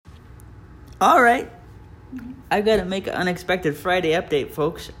All right. I got to make an unexpected Friday update,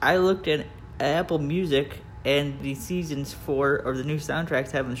 folks. I looked at Apple Music, and the seasons for or the new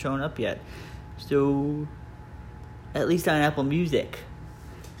soundtracks haven't shown up yet. So, at least on Apple Music.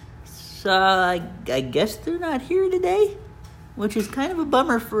 So, I guess they're not here today, which is kind of a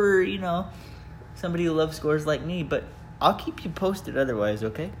bummer for, somebody who loves scores like me, but I'll keep you posted otherwise,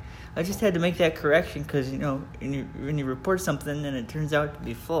 okay? I just had to make that correction because, when you report something and it turns out to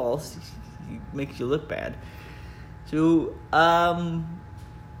be false, it makes you look bad. So,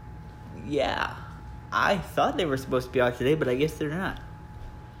 yeah. I thought they were supposed to be out today, but I guess they're not.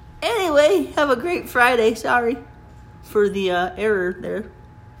 Anyway, have a great Friday. Sorry for the error there.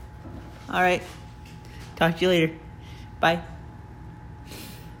 All right. Talk to you later. Bye.